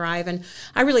because of Thrive. And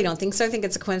I really don't think so. I think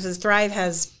it's a coincidence. Thrive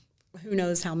has who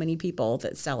knows how many people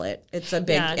that sell it. It's a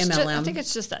big it's MLM. I think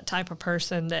it's just that type of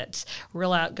person that's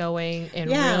real outgoing and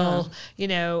Yeah.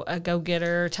 real, a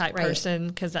go-getter type Right. person,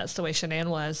 because that's the way Shanann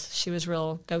was. She was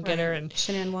real go-getter, and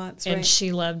Shanann Watts, and right?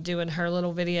 she loved doing her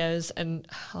little videos. And,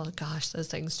 oh, gosh, those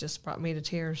things just brought me to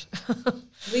tears.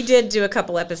 We did do a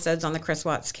couple episodes on the Chris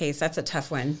Watts case. That's a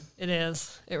tough one. It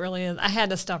is. It really is. I had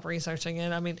to stop researching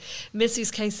it. I mean,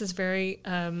 Missy's case is very,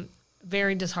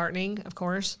 very disheartening, of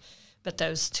course. But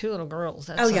those two little girls,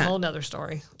 that's a whole nother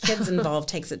story. Kids involved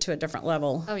takes it to a different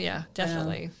level. Oh, yeah,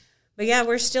 definitely. But yeah,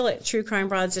 we're still at True Crime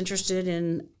Broads interested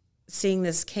in seeing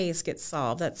this case get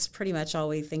solved. That's pretty much all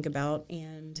we think about.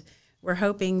 And we're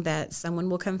hoping that someone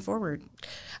will come forward.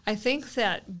 I think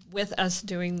that with us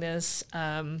doing this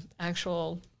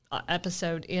actual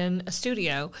episode in a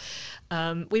studio,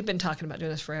 we've been talking about doing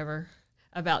this forever,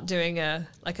 about doing a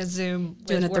Zoom.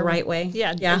 Doing it the right way.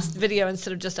 Yeah. It's video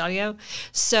instead of just audio.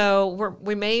 So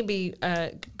we may be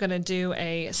going to do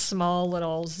a small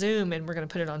little Zoom, and we're going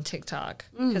to put it on TikTok,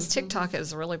 because TikTok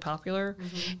is really popular,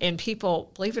 and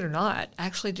people, believe it or not,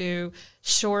 actually do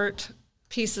short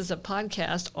pieces of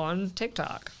podcast on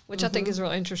TikTok, which I think is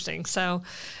real interesting. So,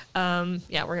 we're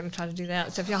going to try to do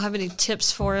that. So if y'all have any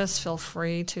tips for us, feel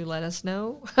free to let us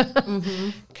know,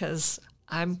 because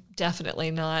I'm definitely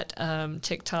not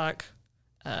TikTok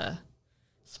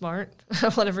smart,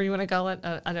 whatever you want to call it.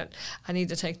 I need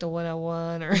to take the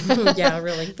 101 or Yeah,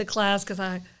 really. the class because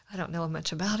I don't know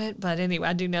much about it. But anyway,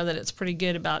 I do know that it's pretty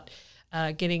good about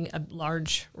getting a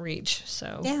large reach.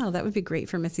 So Yeah, that would be great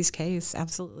for Missy's case.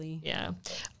 Absolutely. yeah.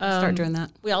 Start doing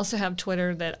that. We also have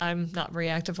Twitter that I'm not very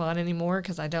active on anymore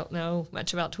because I don't know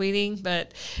much about tweeting.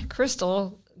 But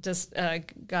Crystal just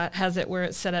has it where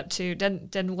it's set up to.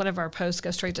 Didn't one of our posts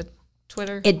go straight to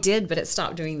Twitter? It did, but it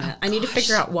stopped doing that. I need to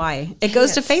figure out why. It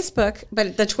goes to Facebook,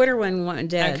 but the Twitter one went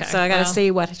dead. Okay, So I got to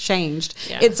see what changed.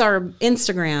 Yeah. It's our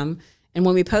Instagram, and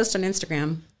when we post on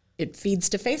Instagram, it feeds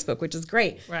to Facebook, which is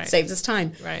great. Right. Saves us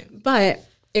time. Right. But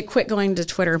it quit going to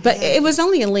Twitter. But it was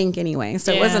only a link anyway,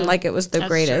 so it wasn't Yeah, like it was the that's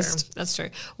greatest. True. That's true.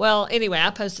 Well, anyway, I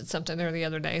posted something there the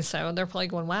other day, so they're probably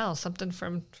going, "Wow, something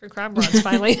from True Crime Broads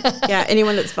finally." Yeah,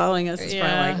 anyone that's following us is Yeah.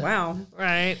 probably like, wow.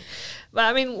 Right. But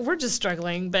I mean, we're just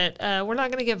struggling, but we're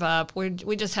not going to give up.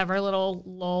 We just have our little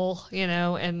lull,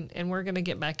 and we're going to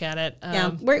get back at it. Yeah,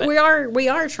 we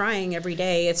are trying every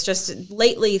day. It's just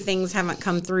lately things haven't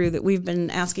come through that we've been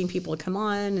asking people to come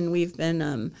on, and we've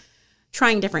been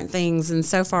trying different things, and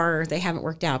so far they haven't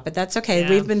worked out. But that's okay. Yeah.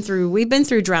 We've been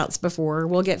through droughts before.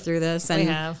 We'll get through this,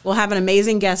 and we'll have an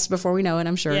amazing guest before we know it,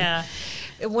 I'm sure. Yeah.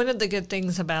 One of the good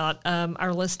things about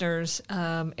our listeners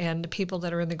and the people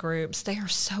that are in the groups, they are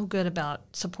so good about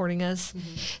supporting us.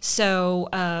 Mm-hmm.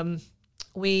 So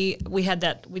we had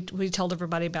that. We told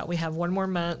everybody about we have one more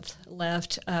month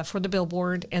left for the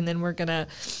billboard, and then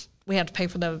we have to pay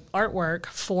for the artwork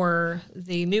for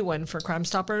the new one for Crime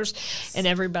Stoppers, and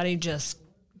everybody just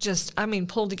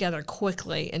pulled together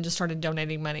quickly and just started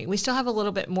donating money. We still have a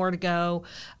little bit more to go.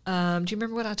 Do you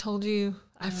remember what I told you?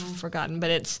 I've forgotten, but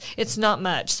it's not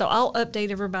much. So I'll update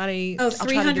everybody. Oh,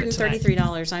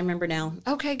 $333. I remember now.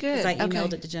 Okay, good. Because I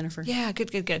emailed it to Jennifer. Yeah,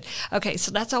 good. Okay, so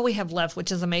that's all we have left,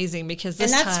 which is amazing because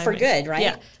this and that's time, for good, right?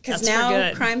 Yeah, because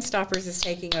now Crime Stoppers is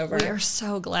taking over. We are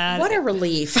so glad. What a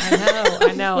relief!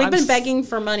 I know. We've been begging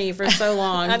for money for so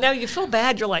long. I know, you feel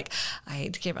bad. You're like, I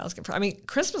hate to keep asking for. I mean,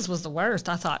 Christmas was the worst.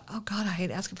 I thought, oh God, I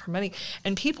hate asking for money,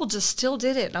 and people just still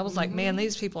did it. And I was like, man,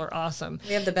 these people are awesome.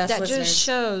 We have the best That listeners. just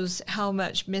shows how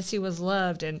much Missy was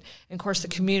loved, and of course the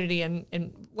community,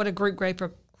 and what a great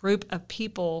group of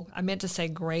people. I meant to say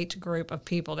great group of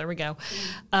people. There we go.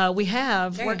 We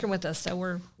have working with us, so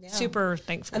we're super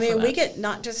thankful. I mean, for that. we get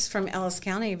not just from Ellis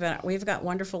County, but we've got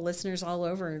wonderful listeners all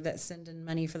over that send in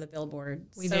money for the billboard.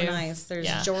 We so do. Nice. There's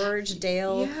Yeah. George,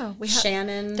 Dale,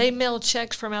 Shannon. They mail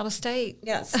checks from out of state.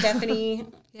 Yeah, Stephanie.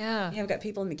 Yeah. We've got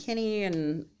people in McKinney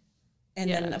and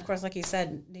then of course, like you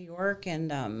said, New York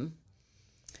and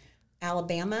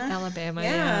Alabama,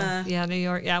 yeah, New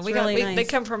York, yeah. Nice. They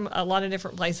come from a lot of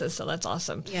different places, so that's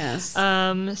awesome. Yes.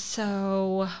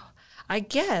 So I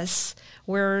guess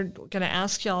we're going to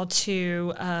ask y'all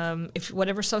to, if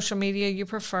whatever social media you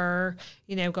prefer,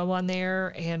 go on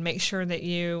there and make sure that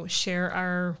you share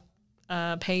our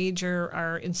page or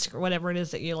our Instagram, whatever it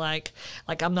is that you like.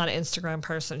 Like, I'm not an Instagram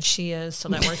person. She is, so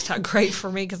that works out great for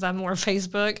me because I'm more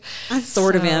Facebook. I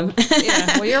sort of am.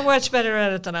 Yeah, well, you're much better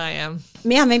at it than I am.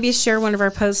 Yeah, maybe share one of our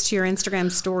posts to your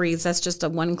Instagram stories. That's just a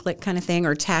one-click kind of thing,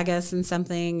 or tag us in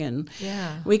something. And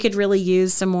we could really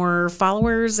use some more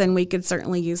followers, and we could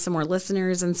certainly use some more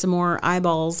listeners and some more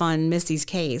eyeballs on Missy's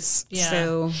case. Yeah.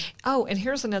 So, and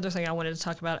here's another thing I wanted to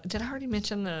talk about. Did I already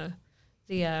mention the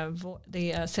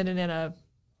sending in a?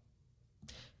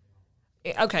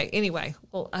 Okay. Anyway,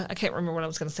 well, I can't remember what I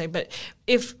was going to say, but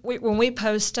when we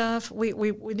post stuff, we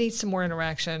need some more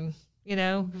interaction.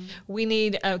 We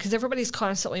need, because everybody's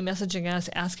constantly messaging us,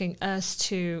 asking us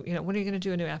to, when are you going to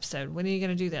do a new episode? When are you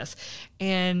going to do this?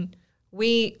 And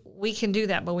we can do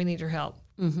that, but we need your help.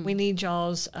 Mm-hmm. We need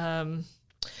y'all's, y'all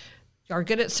are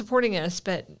good at supporting us,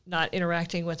 but not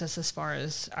interacting with us as far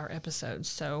as our episodes.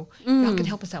 So y'all can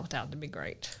help us out with that. That'd be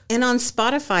great. And on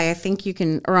Spotify, I think you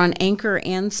can, or on Anchor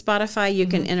and Spotify, you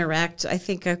can interact. I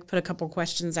think I put a couple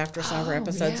questions after some of our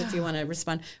episodes if you want to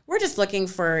respond. We're just looking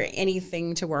for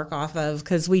anything to work off of,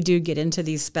 because we do get into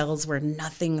these spells where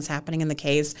nothing's happening in the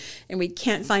case and we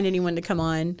can't find anyone to come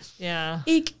on. Yeah.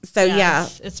 Eek. So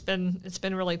it's been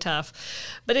really tough.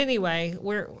 But anyway,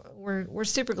 we're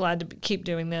super glad to keep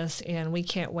doing this, and we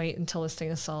can't wait until this thing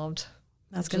is solved.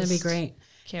 That's going to be great.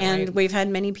 And we've had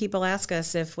many people ask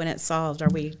us if, when it's solved, are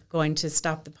we going to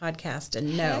stop the podcast?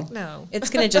 And no. No. It's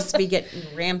going to just be getting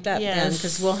ramped up then, Yes.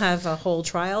 because we'll have a whole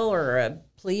trial or a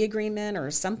plea agreement or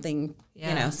something,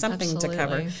 Yeah, something to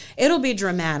cover. absolutely. It'll be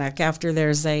dramatic after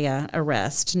there's a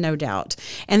arrest, no doubt.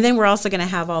 And then we're also going to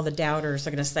have all the doubters are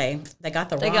going to say they got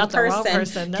the wrong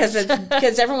person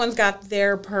because everyone's got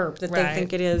their perp that they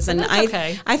think it is. And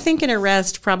I think an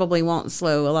arrest probably won't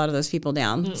slow a lot of those people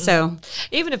down. Mm-mm. So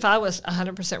even if I was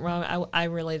 100% wrong, I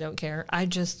really don't care. I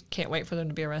just can't wait for them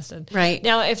to be arrested. Right.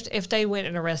 Now, if they went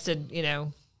and arrested,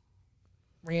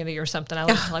 Randy or something, I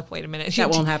was like, wait a minute.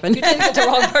 That won't happen. You didn't get the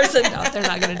wrong person. No, they're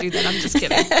not going to do that. I'm just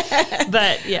kidding.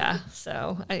 But yeah,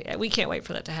 so we can't wait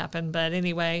for that to happen. But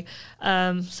anyway,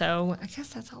 so I guess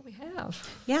that's all we have.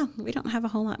 Yeah, we don't have a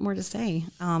whole lot more to say.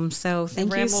 So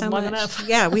thank you so long much. Enough.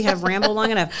 Yeah, we have rambled long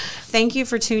enough. Thank you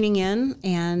for tuning in,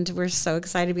 and we're so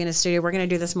excited to be in a studio. We're going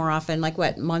to do this more often, like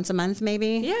once a month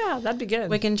maybe? Yeah, that'd be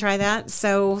good. We can try that.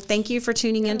 So thank you for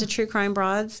tuning in to True Crime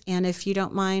Broads, and if you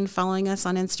don't mind following us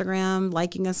on Instagram,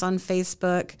 liking us on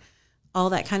Facebook, all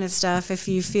that kind of stuff. If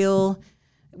you feel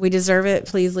we deserve it,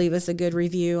 please leave us a good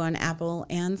review on Apple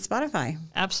and Spotify.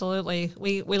 Absolutely.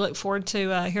 We look forward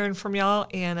to hearing from y'all,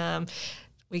 and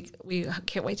we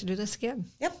can't wait to do this again.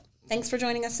 Yep. Thanks for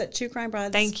joining us at True Crime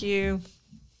Broads. Thank you.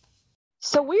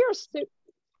 So we are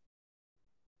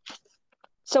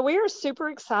super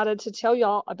excited to tell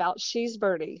y'all about She's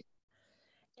Birdie.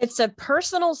 It's a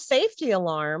personal safety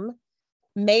alarm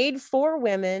made for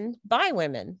women by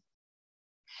women.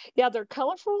 Yeah, they're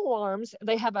colorful alarms.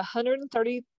 They have a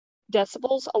 130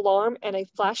 decibels alarm and a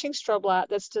flashing strobe light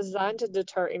that's designed to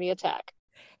deter any attack.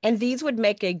 And these would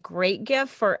make a great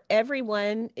gift for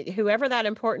everyone, whoever that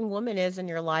important woman is in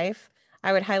your life.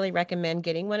 I would highly recommend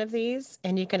getting one of these.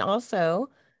 And you can also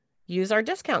use our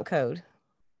discount code.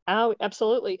 Oh,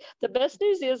 absolutely. The best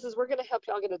news is we're going to help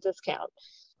y'all get a discount.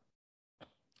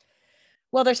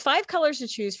 Well, there's 5 colors to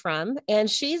choose from,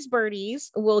 and She's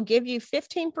Birdies will give you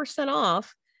 15%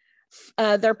 off.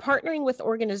 They're partnering with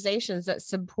organizations that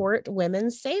support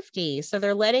women's safety. So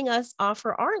they're letting us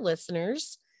offer our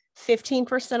listeners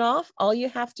 15% off. All you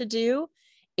have to do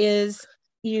is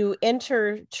you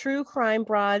enter True Crime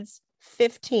Broads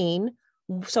 15.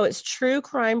 So it's True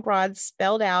Crime Broads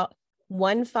spelled out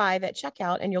 15 at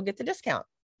checkout, and you'll get the discount.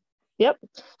 Yep.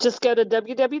 Just go to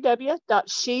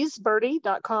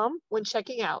www.shesbirdie.com when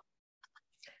checking out.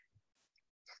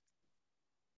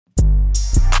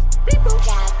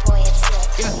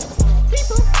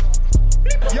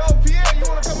 Yo, Pierre, you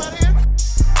wanna come out here?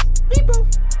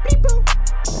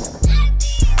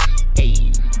 Hey.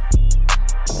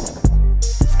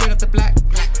 Straight up the block,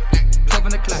 12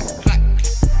 on the clock.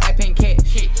 I paying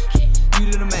cash, you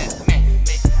do the math.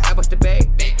 I bust the bag,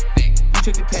 you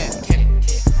took the tab.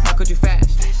 How could you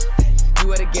fast?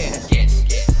 You at a gas.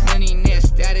 Money net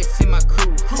status in my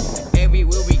crew.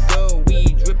 Everywhere we go, we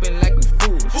dripping like we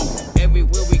fools.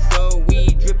 Everywhere we go, we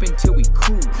dripping till we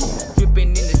cool. Dripping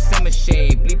in the summer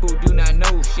shade. Bleepo do not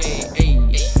know shade.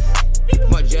 Ayy.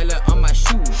 Margiela on my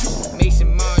shoes.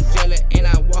 Mason Margiela and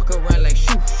I walk around like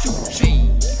shoo. Ayy.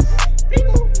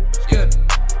 Yeah.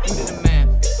 You do the math.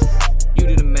 You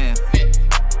do the math.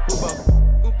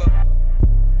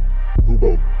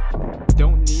 Boobo.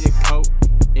 Don't need a coat,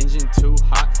 engine too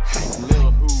hot.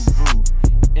 Lil Hoo-Boo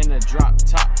in a drop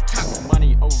top.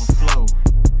 Money overflow,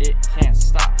 it can't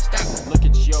stop. Look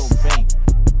at your bank,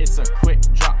 it's a quick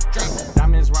drop.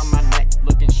 Diamonds round my neck,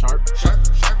 looking sharp.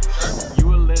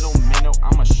 You a little minnow,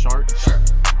 I'm a shark.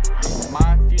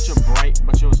 My future bright,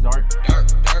 but yours dark.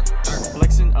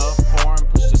 Flexing up foreign,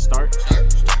 push to start.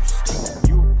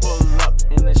 You pull up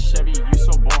in the Chevy, you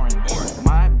so boring.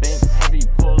 My bank heavy,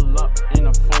 pull up in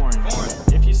a foreign.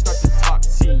 If you start to talk,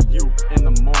 see you in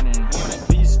the morning.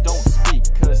 Please don't speak,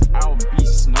 cause I'll be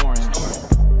snoring.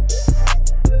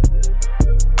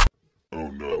 Oh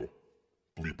no,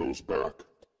 Bleepo's back.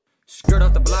 Skirt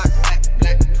off the block,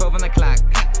 12 on the clock.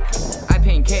 I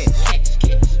paying cash,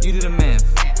 you do the math.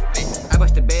 I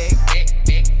bust the bag,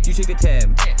 you took the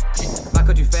tab. My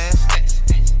code you fast,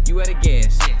 you at a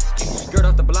gas. Skirt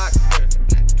off the block,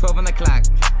 12 on the clock.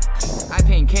 I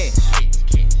paying cash,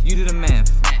 you do the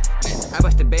math. I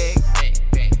bust the bag,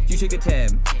 you took the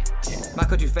tab. My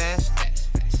code you fast,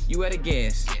 you at a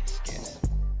gas.